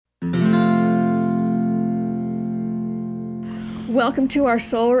Welcome to our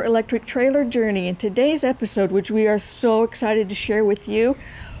solar electric trailer journey. In today's episode, which we are so excited to share with you,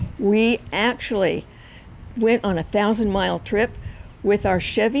 we actually went on a 1,000-mile trip with our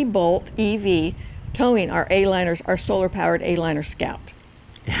Chevy Bolt EV, towing our A-Liners, our solar-powered A-Liner Scout.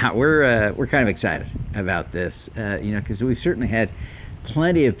 Yeah, we're kind of excited about this, because we've certainly had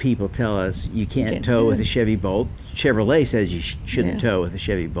plenty of people tell us you can't tow with a Chevy Bolt. Chevrolet says you shouldn't tow with a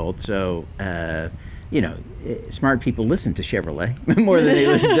Chevy Bolt, so smart people listen to Chevrolet more than they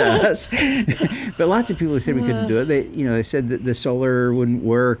listen to us. But lots of people said we couldn't do it. They said that the solar wouldn't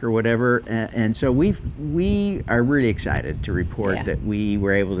work or whatever, and so we are really excited to report that we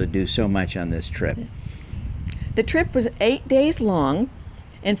were able to do so much on this trip. The trip was 8 days long,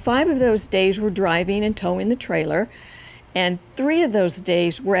 and 5 of those days were driving and towing the trailer, and 3 of those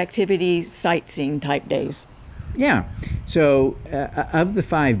days were activity sightseeing type days. Yeah. So of the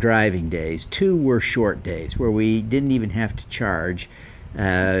 5 driving days, 2 were short days where we didn't even have to charge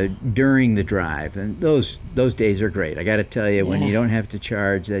during the drive, and those days are great. I got to tell you, when you don't have to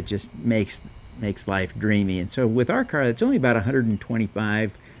charge, that just makes life dreamy. And so with our car, it's only about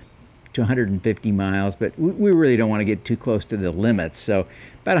 125 to 150 miles, but we really don't want to get too close to the limits. So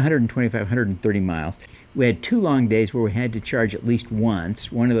about 125, 130 miles. We had 2 long days where we had to charge at least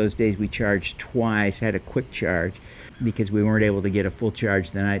once. One of those days we charged twice, had a quick charge, because we weren't able to get a full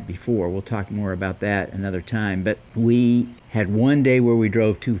charge the night before. We'll talk more about that another time. But we had 1 day where we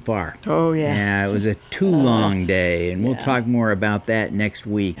drove too far. Oh, yeah. Yeah, it was a too long day, and we'll talk more about that next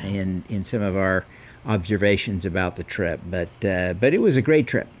week in some of our observations about the trip. But it was a great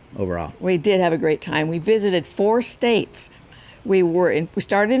trip overall. We did have a great time. We visited 4 states. We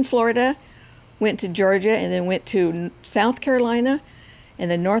started in Florida, went to Georgia, and then went to South Carolina,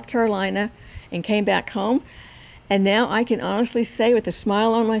 and then North Carolina, and came back home. And now I can honestly say, with a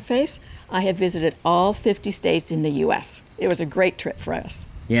smile on my face, I have visited all 50 states in the U.S. It was a great trip for us.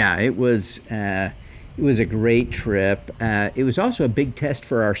 Yeah, it was a great trip. It was also a big test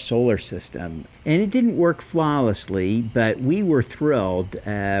for our solar system, and it didn't work flawlessly, but we were thrilled.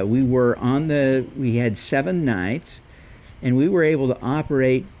 We had 7 nights, and we were able to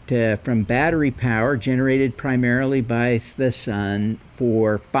operate from battery power generated primarily by the sun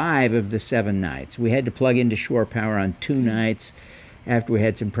for 5 of the 7 nights. We had to plug into shore power on 2 nights after we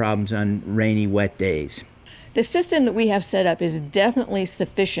had some problems on rainy, wet days. The system that we have set up is definitely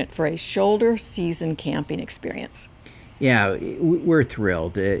sufficient for a shoulder season camping experience. Yeah, we're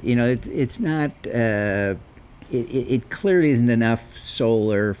thrilled. It's not. It clearly isn't enough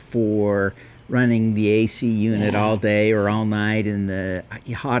solar for running the AC unit all day or all night in the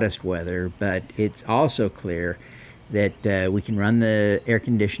hottest weather, but it's also clear that we can run the air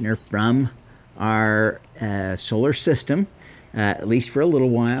conditioner from our solar system, at least for a little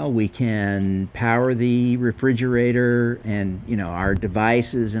while. We can power the refrigerator and our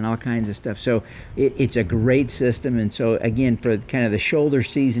devices and all kinds of stuff. So it's a great system. And so again, for kind of the shoulder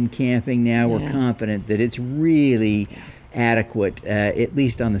season camping now, we're confident that it's really adequate, at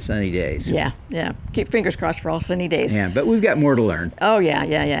least on the sunny days. Yeah. Keep fingers crossed for all sunny days. Yeah, but we've got more to learn. Oh, yeah,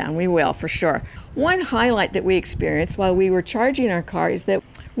 and we will, for sure. One highlight that we experienced while we were charging our car is that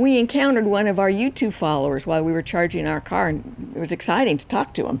we encountered one of our YouTube followers while we were charging our car, and it was exciting to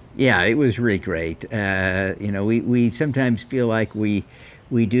talk to him. Yeah, it was really great. We sometimes feel like we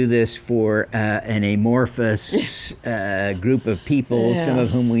do this for an amorphous group of people, some of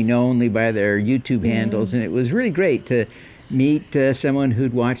whom we know only by their YouTube handles, and it was really great to meet someone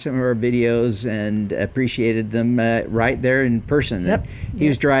who'd watched some of our videos and appreciated them right there in person. He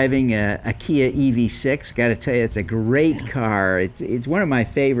was driving a Kia EV6. Got to tell you, it's a great car. It's one of my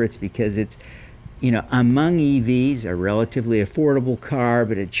favorites because it's, among EVs, a relatively affordable car,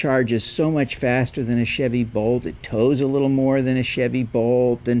 but it charges so much faster than a Chevy Bolt. It tows a little more than a Chevy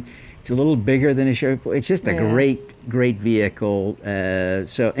Bolt, and it's a little bigger than a Chevy Bolt. It's just a great vehicle.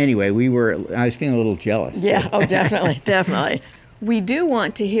 So anyway, I was feeling a little jealous. Yeah, oh, definitely. We do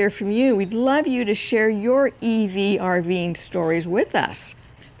want to hear from you. We'd love you to share your EV RVing stories with us.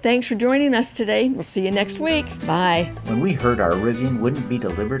 Thanks for joining us today. We'll see you next week. Bye. When we heard our Rivian wouldn't be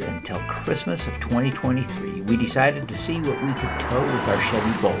delivered until Christmas of 2023, we decided to see what we could tow with our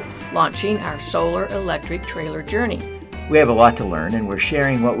Chevy Bolt, launching our solar electric trailer journey. We have a lot to learn, and we're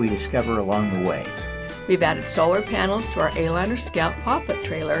sharing what we discover along the way. We've added solar panels to our A-Liner Scout pop-up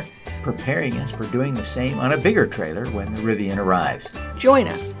trailer, preparing us for doing the same on a bigger trailer when the Rivian arrives. Join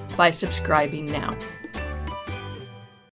us by subscribing now.